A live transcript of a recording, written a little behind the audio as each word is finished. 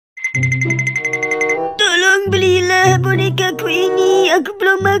bonekaku ini. Aku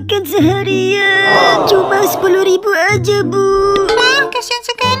belum makan seharian. Cuma 10.000 aja, Bu. Wah, kasihan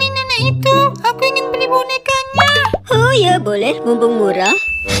sekali nenek itu. Aku ingin beli bonekanya. Oh ya, boleh. Mumpung murah.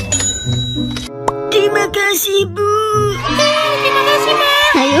 Terima kasih, Bu. Terima kasih,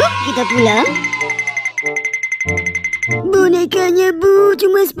 Ma. Ayo, kita pulang. Bonekanya, Bu,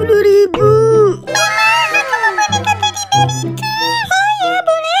 cuma 10.000. Mama, aku mau boneka teddy bear itu. Oh ya,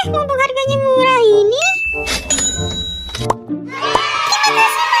 boleh. Mumpung harganya murah ini. Terima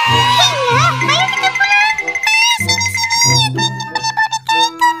kasih, Ma. Iya, ayo kita pulang. Sini. Aku ingin beli boneka itu,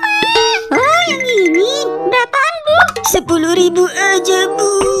 Ma. Oh, yang ini. Berapaan, Bu? 10.000 aja,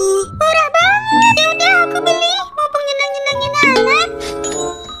 Bu. Murah banget. Ya udah, aku beli. Mumpung nyenang-nyenangin anak.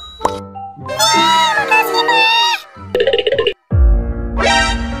 Wah, makasih, Ma.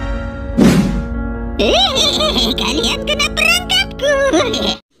 Kalian kena perangkapku.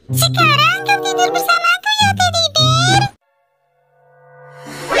 Sekarang kau tidur bersamaku ya, teddy bear.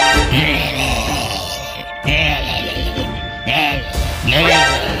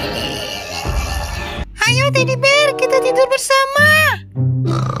 Ayo teddy bear, kita tidur bersama.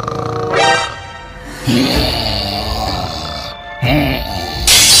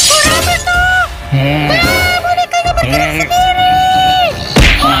 Apa tuh? Wah, bonekanya bergerak sendiri.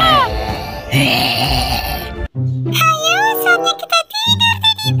 Ayo, saatnya kita tidur,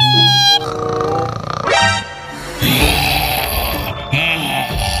 teddy bear.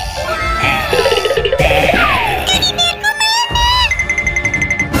 Teddy bear kemana?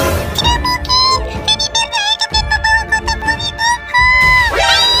 Tidak mungkin, teddy bear tak hidup dan membawa kotak Tocaboca.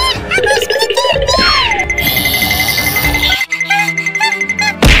 Aku harus mengejarnya.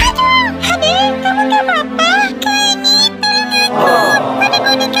 Aduh, Abie, kamu gak apa-apa? Kak ini, tolong aku. Ada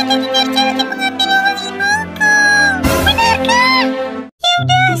boneka teddy bear cewek yang mengambil uang ibuku. Benarkah? Ya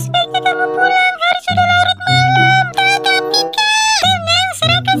udah, sebaiknya kamu pulang. Hari sudah